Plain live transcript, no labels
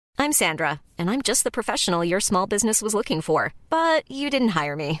I'm Sandra, and I'm just the professional your small business was looking for. But you didn't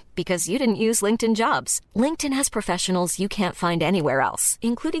hire me because you didn't use LinkedIn Jobs. LinkedIn has professionals you can't find anywhere else,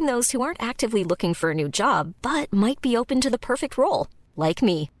 including those who aren't actively looking for a new job, but might be open to the perfect role, like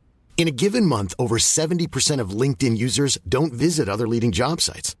me. In a given month, over 70% of LinkedIn users don't visit other leading job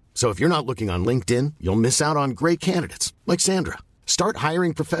sites. So if you're not looking on LinkedIn, you'll miss out on great candidates like Sandra. Start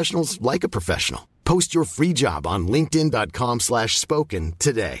hiring professionals like a professional. Post your free job on linkedin.com/spoken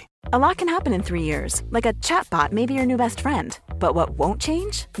today. A lot can happen in 3 years, like a chatbot may be your new best friend. But what won't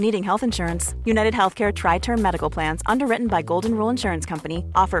change? Needing health insurance. United Healthcare Tri-Term Medical Plans, underwritten by Golden Rule Insurance Company,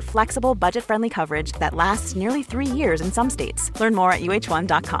 offer flexible, budget-friendly coverage that lasts nearly 3 years in some states. Learn more at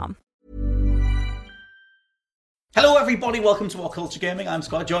uh1.com. Hello everybody, welcome to What Culture Gaming. I'm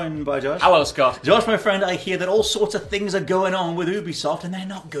Scott, joined by Josh. Hello, Scott. Josh, my friend, I hear that all sorts of things are going on with Ubisoft and they're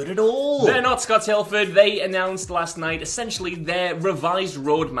not good at all. They're not, Scott Tilford. They announced last night essentially their revised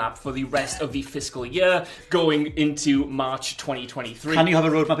roadmap for the rest of the fiscal year going into March 2023. Can you have a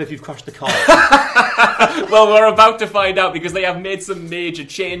roadmap if you've crashed the car? Well, we're about to find out because they have made some major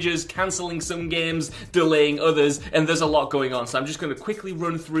changes, cancelling some games, delaying others, and there's a lot going on. So I'm just going to quickly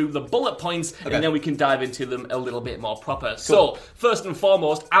run through the bullet points and then we can dive into them a little bit more proper. Cool. So, first and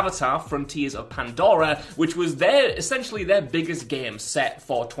foremost, Avatar: Frontiers of Pandora, which was essentially their biggest game set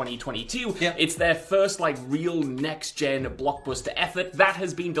for 2022. Yep. It's their first real next-gen blockbuster effort. That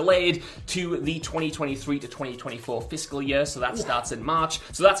has been delayed to the 2023 to 2024 fiscal year, so that starts in March.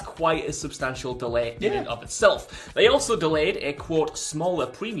 So that's quite a substantial delay in and of itself. They also delayed a, quote, smaller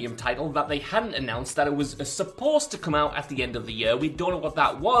premium title that they hadn't announced that it was supposed to come out at the end of the year. We don't know what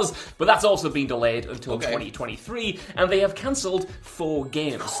that was, but that's also been delayed until 2023. And they have cancelled 4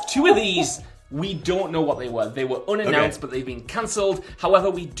 games. 2 of these, we don't know what they were. They were unannounced, but they've been cancelled. However,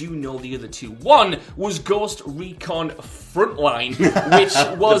 we do know the other 2. One was Ghost Recon Frontline, which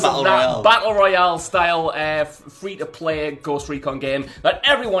was that Battle Royale style free-to-play Ghost Recon game that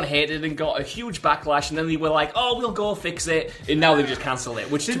everyone hated and got a huge backlash, and then they were like, oh, we'll go fix it, and now they've just cancelled it,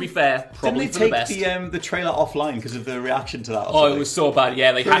 which, to be fair, probably for the best. Didn't they take the trailer offline because of the reaction to that? Oh, it was so bad,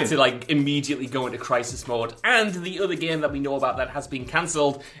 yeah. They had to immediately go into crisis mode. And the other game that we know about that has been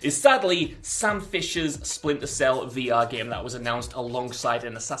cancelled is, sadly, Sam Fisher's Splinter Cell VR game that was announced alongside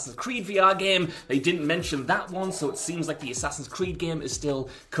an Assassin's Creed VR game. They didn't mention that one, so it seems like the Assassin's Creed game is still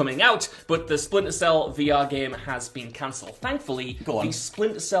coming out, but the Splinter Cell VR game has been cancelled. Thankfully, the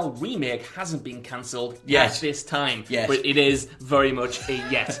Splinter Cell remake hasn't been cancelled at this time, but it is very much a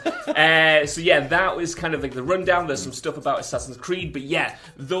yet. So yeah, that was kind of the rundown. There's some stuff about Assassin's Creed, but yeah,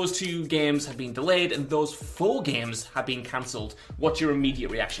 those 2 games have been delayed and those 4 games have been cancelled. What's your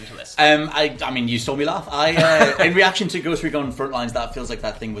immediate reaction to this? I mean, you saw me laugh. In reaction to Ghost Recon Frontlines, that feels like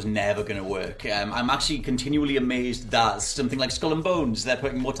that thing was never going to work. I'm actually continually amazed that something like Skull and Bones, they're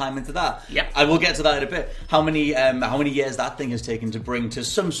putting more time into that. Yeah, I will get to that in a bit. How many years that thing has taken to bring to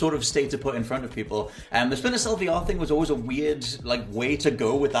some sort of state to put in front of people. The Splinter Cell VR thing was always a weird way to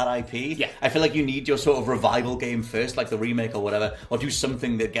go with that IP. Yeah, I feel like you need your sort of revival game first, like the remake or whatever, or do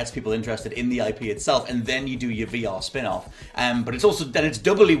something that gets people interested in the IP itself, and then you do your VR spin-off. But it's also then it's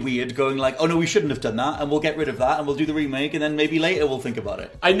doubly weird going oh no, we shouldn't have done that, and we'll get rid of that, and we'll do the remake, and then maybe later we'll think about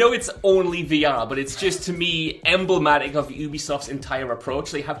it. I know it's only VR, but it's just, to me, emblematic of Ubisoft's entire approach.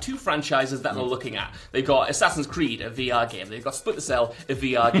 They have 2 franchises that they're looking at. They've got Assassin's Creed, a VR game. They've got Splinter Cell, a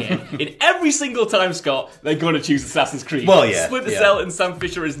VR game. In every single time, Scott, they're going to choose Assassin's Creed. Well, yeah. Splinter Cell and Sam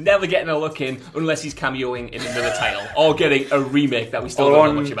Fisher is never getting a look in unless he's cameoing in another title, or getting a remake that we still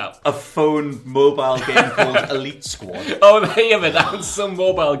don't know much about. A phone mobile game called Elite Squad. Oh, they have announced some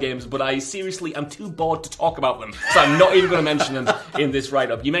mobile games, but I seriously am too bored to talk about them, so I'm not even going to mention them in this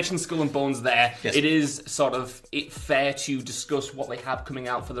write-up. You mentioned Skull and Bones there. Yes. It is sort of fair to discuss what they have coming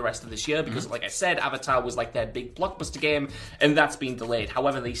out for the rest of this year, because like I said, Avatar was their big blockbuster game, and that's been delayed.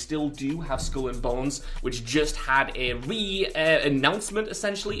 However, they still do have Skull and Bones, which just had a announcement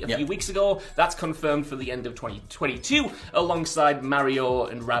essentially a few weeks ago. That's confirmed for the end of 2022, alongside Mario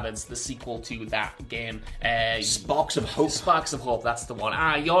and Rabbids, the sequel to that game. Sparks of Hope. Sparks of Hope, that's the one.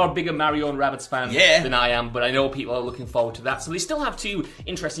 You're a bigger Mario and Rabbids fan than I am, but I know people are looking forward to that. So they still have 2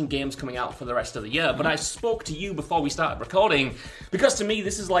 interesting games coming out for the rest of the year. But I spoke to you before we started recording, because to me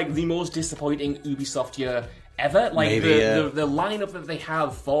this is the most disappointing Ubisoft year ever. The lineup that they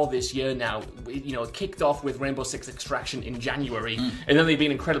have for this year now, kicked off with Rainbow Six Extraction in January, and then they've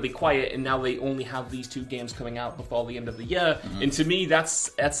been incredibly quiet, and now they only have these 2 games coming out before the end of the year. And to me,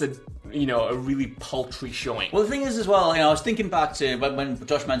 that's a a really paltry showing. Well, the thing is as well, I was thinking back to when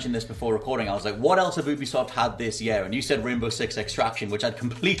Josh mentioned this before recording, I was like, what else have Ubisoft had this year? And you said Rainbow Six Extraction, which I'd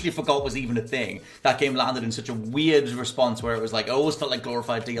completely forgot was even a thing. That game landed in such a weird response where it was like, it always felt like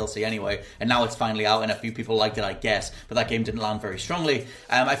glorified DLC anyway, and now it's finally out and a few people liked it, I guess, but that game didn't land very strongly.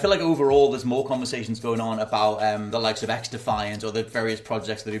 I feel like overall there's more conversations going on about the likes of X-Defiant or the various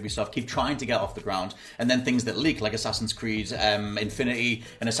projects that Ubisoft keep trying to get off the ground, and then things that leak, like Assassin's Creed Infinity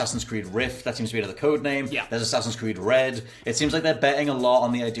and Assassin's Creed Rift. That seems to be another code name. Yeah. There's Assassin's Creed Red. It seems like they're betting a lot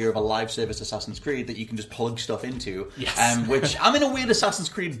on the idea of a live service Assassin's Creed that you can just plug stuff into. Yes. Which I'm in a weird Assassin's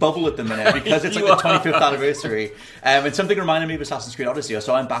Creed bubble at the minute because it's like the 25th anniversary. And something reminded me of Assassin's Creed Odyssey,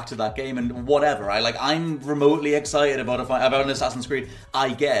 so I'm back to that game and whatever. I'm remotely excited about an Assassin's Creed,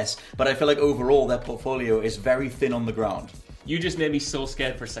 I guess, but I feel like overall their portfolio is very thin on the ground. You just made me so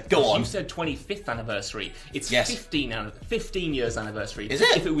scared for a second. Go on. You said 25th anniversary. It's yes. 15 years anniversary. Is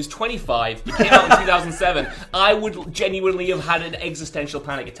it? If it was 25, it came out in 2007, I would genuinely have had an existential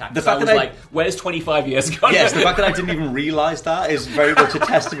panic attack. The fact that I was like, where's 25 years gone? Yes, the fact that I didn't even realise that is very much a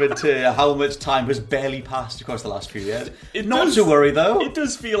testament to how much time has barely passed across the last few years. Not to worry, though. It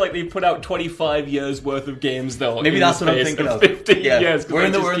does feel like they put out 25 years worth of games, though. Maybe that's what I'm thinking of. 15 years. We're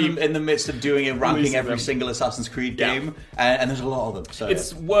in the midst of doing it, ranking every single Assassin's Creed game. And there's a lot of them. So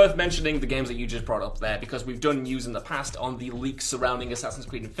it's worth mentioning the games that you just brought up there, because we've done news in the past on the leaks surrounding Assassin's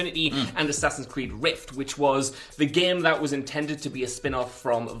Creed Infinity and Assassin's Creed Rift, which was the game that was intended to be a spin-off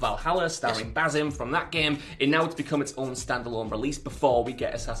from Valhalla, starring Basim from that game, and now it's become its own standalone release before we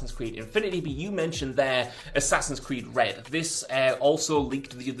get Assassin's Creed Infinity. But you mentioned there Assassin's Creed Red. This also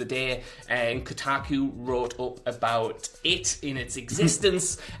leaked the other day, and Kotaku wrote up about it in its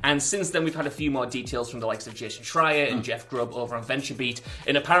existence, and since then we've had a few more details from the likes of Jason Schreier and Jeff Grubb over on VentureBeat,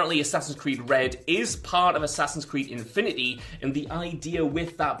 and apparently Assassin's Creed Red is part of Assassin's Creed Infinity, and the idea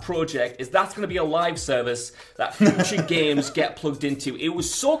with that project is that's going to be a live service that future games get plugged into. It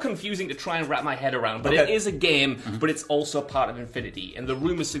was so confusing to try and wrap my head around, but it is a game, but it's also part of Infinity, and the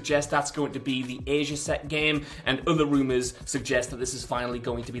rumours suggest that's going to be the Asia set game, and other rumours suggest that this is finally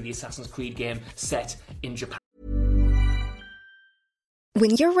going to be the Assassin's Creed game set in Japan.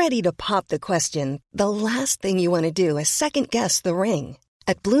 When you're ready to pop the question, the last thing you want to do is second-guess the ring.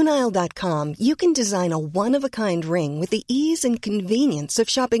 At BlueNile.com, you can design a one-of-a-kind ring with the ease and convenience of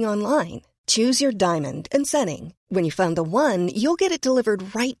shopping online. Choose your diamond and setting. When you find the one, you'll get it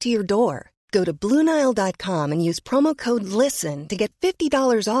delivered right to your door. Go to BlueNile.com and use promo code LISTEN to get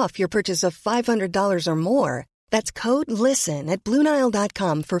 $50 off your purchase of $500 or more. That's code LISTEN at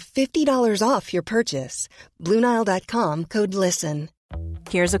BlueNile.com for $50 off your purchase. BlueNile.com, code LISTEN.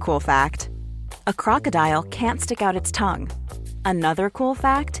 Here's a cool fact. A crocodile can't stick out its tongue. Another cool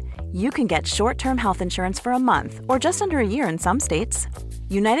fact, you can get short-term health insurance for a month or just under a year in some states.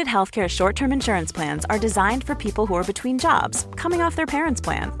 United Healthcare short-term insurance plans are designed for people who are between jobs, coming off their parents'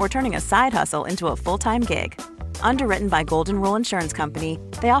 plan, or turning a side hustle into a full-time gig. Underwritten by Golden Rule Insurance Company,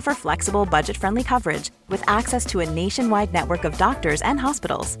 they offer flexible, budget-friendly coverage with access to a nationwide network of doctors and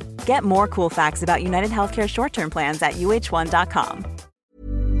hospitals. Get more cool facts about United Healthcare short-term plans at uh1.com.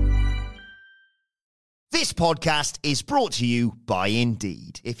 This podcast is brought to you by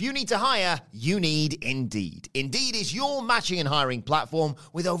Indeed. If you need to hire, you need Indeed. Indeed is your matching and hiring platform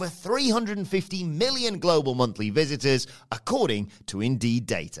with over 350 million global monthly visitors, according to Indeed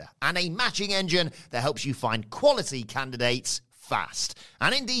data, and a matching engine that helps you find quality candidates fast.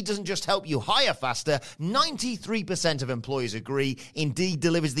 And Indeed doesn't just help you hire faster. 93% of employers agree Indeed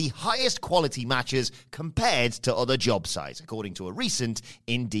delivers the highest quality matches compared to other job sites, according to a recent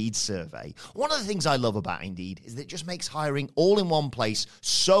Indeed survey. One of the things I love about Indeed is that it just makes hiring all in one place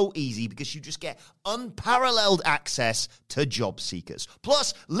so easy, because you just get unparalleled access to job seekers.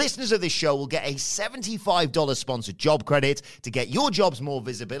 Plus, listeners of this show will get a $75 sponsored job credit to get your jobs more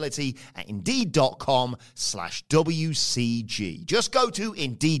visibility at Indeed.com/WCG. Just go to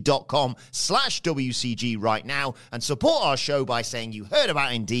Indeed.com/WCG right now and support our show by saying you heard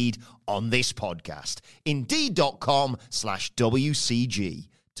about Indeed on this podcast. Indeed.com/WCG.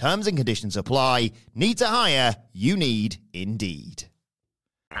 Terms and conditions apply. Need to hire? You need Indeed.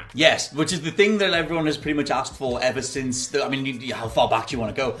 Yes, which is the thing that everyone has pretty much asked for ever since. How far back do you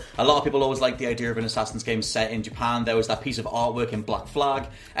want to go? A lot of people always like the idea of an Assassin's game set in Japan. There was that piece of artwork in Black Flag.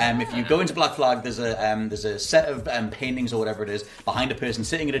 If you go into Black Flag, there's a set of paintings or whatever it is behind a person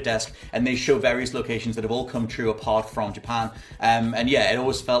sitting at a desk, and they show various locations that have all come true apart from Japan. It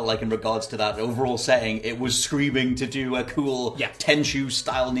always felt like, in regards to that overall setting, it was screaming to do a cool Tenchu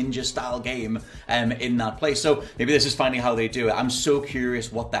style, ninja style game in that place. So maybe this is finally how they do it. I'm so curious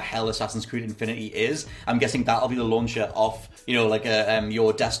what what the hell Assassin's Creed Infinity is. I'm guessing that'll be the launcher off, like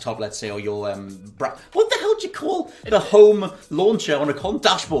your desktop, let's say, or your what the hell do you call the home launcher on a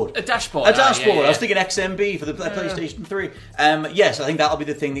dashboard? A dashboard. A dashboard. I was thinking XMB for the PlayStation 3. Yes, I think that'll be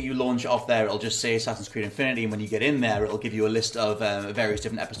the thing that you launch off there. It'll just say Assassin's Creed Infinity, and when you get in there, it'll give you a list of various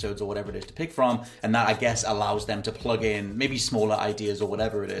different episodes or whatever it is to pick from, and that, I guess, allows them to plug in maybe smaller ideas or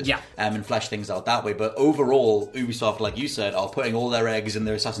whatever it is, and flesh things out that way. But overall, Ubisoft, like you said, are putting all their eggs in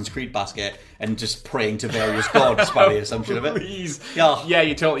their Assassin's Creed basket and just praying to various gods by the assumption of it. Please. Yeah,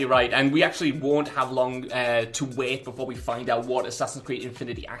 you're totally right. And we actually won't have long to wait before we find out what Assassin's Creed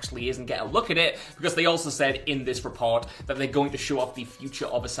Infinity actually is and get a look at it, because they also said in this report that they're going to show off the future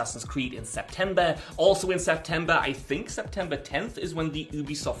of Assassin's Creed in September. Also in September, I think September 10th is when the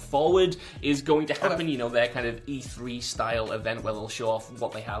Ubisoft Forward is going to happen. Their kind of E3 style event where they'll show off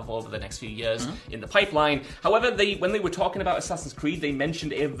what they have over the next few years in the pipeline. However, when they were talking about Assassin's Creed, they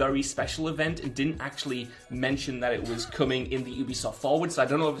mentioned a very special event and didn't actually mention that it was coming in the Ubisoft Forward. So I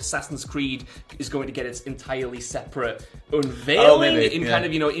don't know if Assassin's Creed is going to get its entirely separate unveiling kind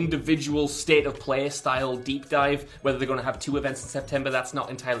of individual state of play style deep dive. Whether they're going to have 2 events in September, that's not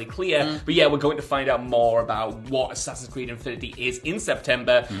entirely clear. But yeah, we're going to find out more about what Assassin's Creed Infinity is in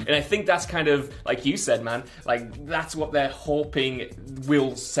September. And I think that's kind of, like you said, man, like that's what they're hoping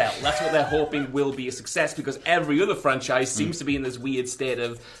will sell. That's what they're hoping will be a success, because every other franchise seems to be in this weird state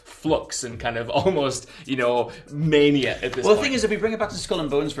of flux and kind of almost, mania at this point. Well, the thing is, if we bring it back to Skull and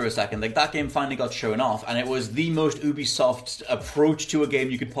Bones for a second, like that game finally got shown off, and it was the most Ubisoft approach to a game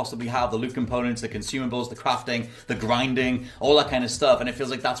you could possibly have. The loot components, the consumables, the crafting, the grinding, all that kind of stuff, and it feels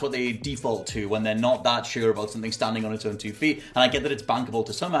like that's what they default to when they're not that sure about something standing on its own 2 feet. And I get that it's bankable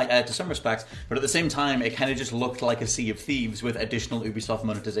to some respects, but at the same time, it kind of just looked like a Sea of Thieves with additional Ubisoft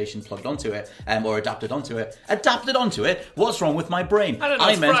monetization plugged onto it, or adapted onto it. Adapted onto it? What's wrong with my brain? I don't know,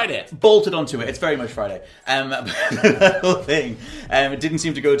 it's Friday. Bolted onto it. It's very much Friday. The whole thing, it didn't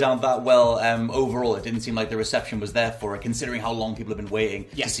seem to go down that well overall. It didn't seem like the reception was there for it, considering how long people have been waiting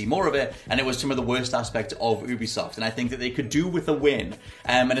to see more of it, and it was some of the worst aspects of Ubisoft, and I think that they could do with a win.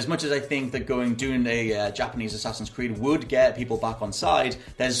 And as much as I think that doing a Japanese Assassin's Creed would get people back on side,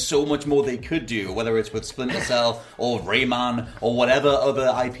 there's so much more they could do, whether it's with Splinter Cell or Rayman or whatever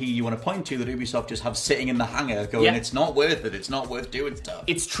other IP you want to point to that Ubisoft just have sitting in the hangar going, it's not worth it, it's not worth doing stuff.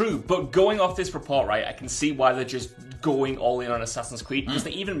 It's true, but going off this report, right, I can see why they're just going all in on Assassin's Creed, because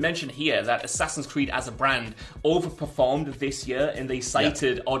they even mentioned here that Assassin's Creed as a brand overperformed this year, and they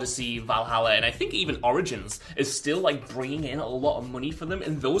cited Odyssey, Valhalla, and I think even Origins is still like bringing in a lot of money for them,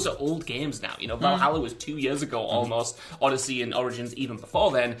 and those are old games now. Valhalla was 2 years ago almost, Odyssey and Origins even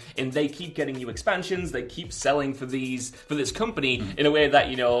before then, and they keep getting new expansions, they keep selling for this company in a way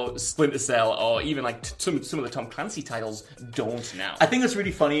that, Splinter Cell or even like some of the Tom Clancy titles don't now. I think that's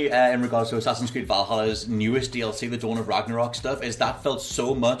really funny in regards to Assassin's Creed Valhalla's newest DLC, the Dawn of Ragnarok stuff, is that felt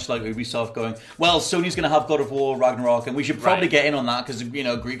so much like Ubisoft going, well, Sony's going to have God of War Ragnarok, and we should probably get in on that because,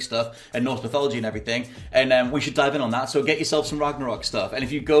 Greek stuff and Norse mythology and everything, and we should dive in on that, so get yourself some Ragnarok stuff. And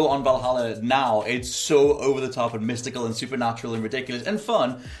if you go on Valhalla now, it's so over the top and mystical and supernatural and ridiculous and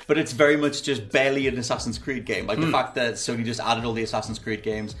fun, but it's very much just barely an Assassin's Creed game. Like the fact that Sony just added all the Assassin's Creed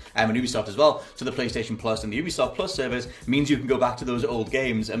games, and Ubisoft as well, to the PlayStation Plus and the Ubisoft Plus service means you can go back to those old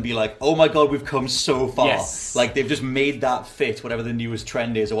games and be like, oh my god, we've come so far. Yes. Like they've just made that fit whatever the newest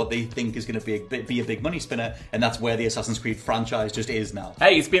trend is or what they think is going to be a big money spinner, and that's where the Assassin's Creed franchise just is now.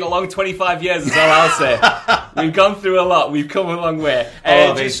 Hey, it's been a long 25 years is all I'll say. We've gone through a lot, we've come a long way.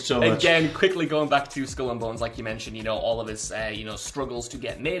 Just so much. Again, quickly going back to Skull and Bones, like you mentioned, all of its struggles to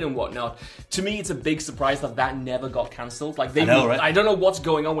get made and whatnot. To me, it's a big surprise that never got cancelled. Like I know, right? I don't know what's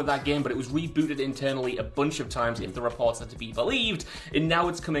going on with that game, but it was rebooted internally a bunch of times if the reports are to be believed, and now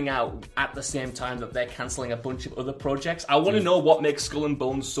it's coming out at the same time that they're cancelling a bunch of other projects. I want to know what makes Skull and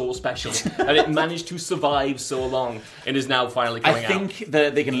Bones so special and it managed to survive so long and is now finally coming out. I think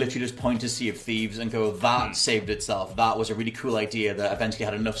that they can literally just point to Sea of Thieves and go, that saved itself. That was a really cool idea that eventually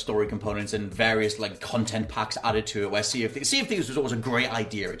had enough story components and various content packs added to it, where Sea of Thieves was always a great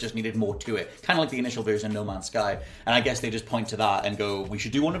idea. It just needed more to it. Kind of like the initial version of No Man's Sky. And I guess they just point to that and go, we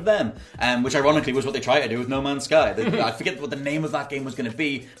should do one of them. Which ironically was what they tried to do with No Man's Sky. I forget what the name of that game was going to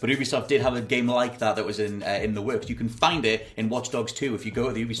be, but Ubisoft did have a game like that was in the works. works. You can find it in Watch Dogs 2. If you go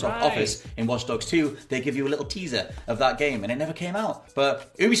to the Ubisoft office in Watch Dogs 2, they give you a little teaser of that game, and it never came out.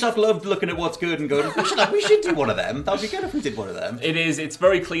 But Ubisoft loved looking at what's good and going, we should do one of them. That would be good if we did one of them. It's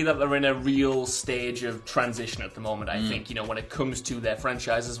very clear that they're in a real stage of transition at the moment, I think, when it comes to their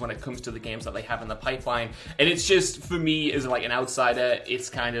franchises, when it comes to the games that they have in the pipeline. And it's just, for me, as like an outsider, it's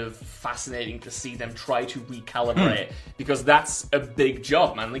kind of fascinating to see them try to recalibrate, because that's a big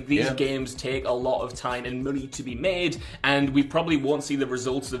job, man. Like, these games take a lot of time and money to be made, and we probably won't see the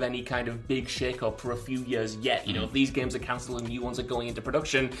results of any kind of big shake-up for a few years yet. If these games are cancelled and new ones are going into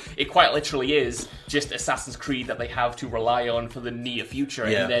production, it quite literally is just Assassin's Creed that they have to rely on for the near future,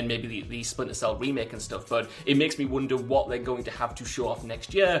 and then maybe the Splinter Cell remake and stuff. But it makes me wonder what they're going to have to show off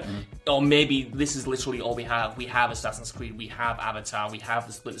next year, or maybe this is literally all we have. We have Assassin's Creed, we have Avatar, we have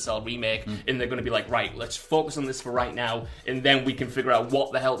the Splinter Cell remake, and they're going to be like, right, let's focus on this for right now, and then we can figure out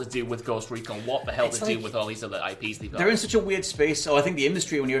what the hell to do with Ghost Recon, what the hell to do with all these other IPs they've got. They're in such a weird space. So I think the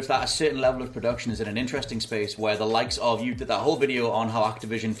industry, when you're at that a certain level of production, is in an interesting space where the likes of, you did that whole video on how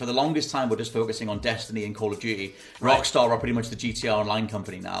Activision for the longest time were just focusing on Destiny and Call of Duty. Rockstar are pretty much the GTA Online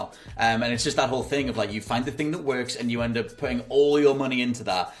company now, and it's just that whole thing of like, you find the thing that works and you end up putting all your money into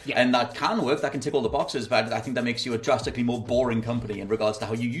that, and that can work, that can tick all the boxes, but I think that makes you a drastically more boring company in regards to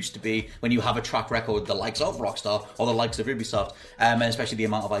how you used to be when you have a track record the likes of Rockstar or the likes of Ubisoft, and especially the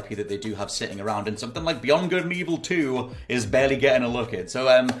amount of IP that they do have sitting around. And something like Beyond Good and Evil 2 is barely getting a look at. So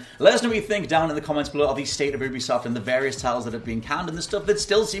let us know what you think down in the comments below of the state of Ubisoft and the various titles that have been canned and the stuff that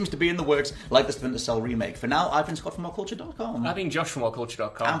still seems to be in the works, like the Splinter Cell remake. For now, I've been Scott from WhatCulture.com. I've been Josh from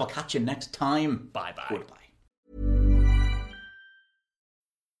WhatCulture.com. And we'll catch you next time. Bye-bye. Goodbye.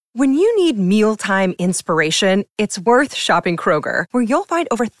 When you need mealtime inspiration, it's worth shopping Kroger, where you'll find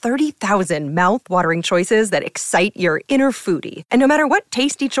over 30,000 mouth-watering choices that excite your inner foodie. And no matter what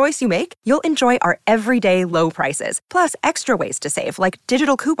tasty choice you make, you'll enjoy our everyday low prices, plus extra ways to save, like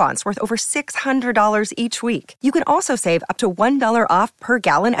digital coupons worth over $600 each week. You can also save up to $1 off per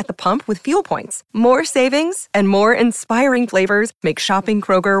gallon at the pump with fuel points. More savings and more inspiring flavors make shopping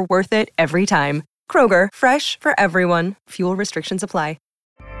Kroger worth it every time. Kroger, fresh for everyone. Fuel restrictions apply.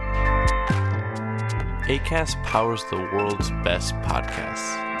 Acast powers the world's best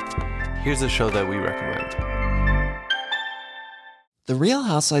podcasts. Here's a show that we recommend. The Real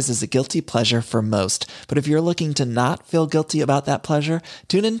Housewives is a guilty pleasure for most, but if you're looking to not feel guilty about that pleasure,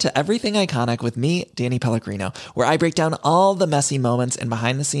 tune in to Everything Iconic with me, Danny Pellegrino, where I break down all the messy moments and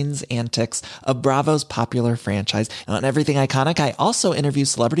behind-the-scenes antics of Bravo's popular franchise. And on Everything Iconic, I also interview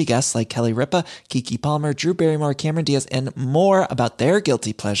celebrity guests like Kelly Ripa, Keke Palmer, Drew Barrymore, Cameron Diaz, and more about their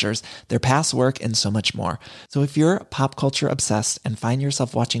guilty pleasures, their past work, and so much more. So if you're pop culture obsessed and find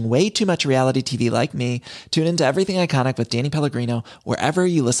yourself watching way too much reality TV like me, tune in to Everything Iconic with Danny Pellegrino, wherever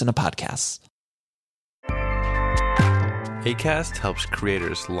you listen to podcasts. Acast helps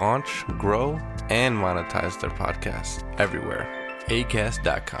creators launch, grow, and monetize their podcasts everywhere.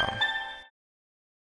 Acast.com.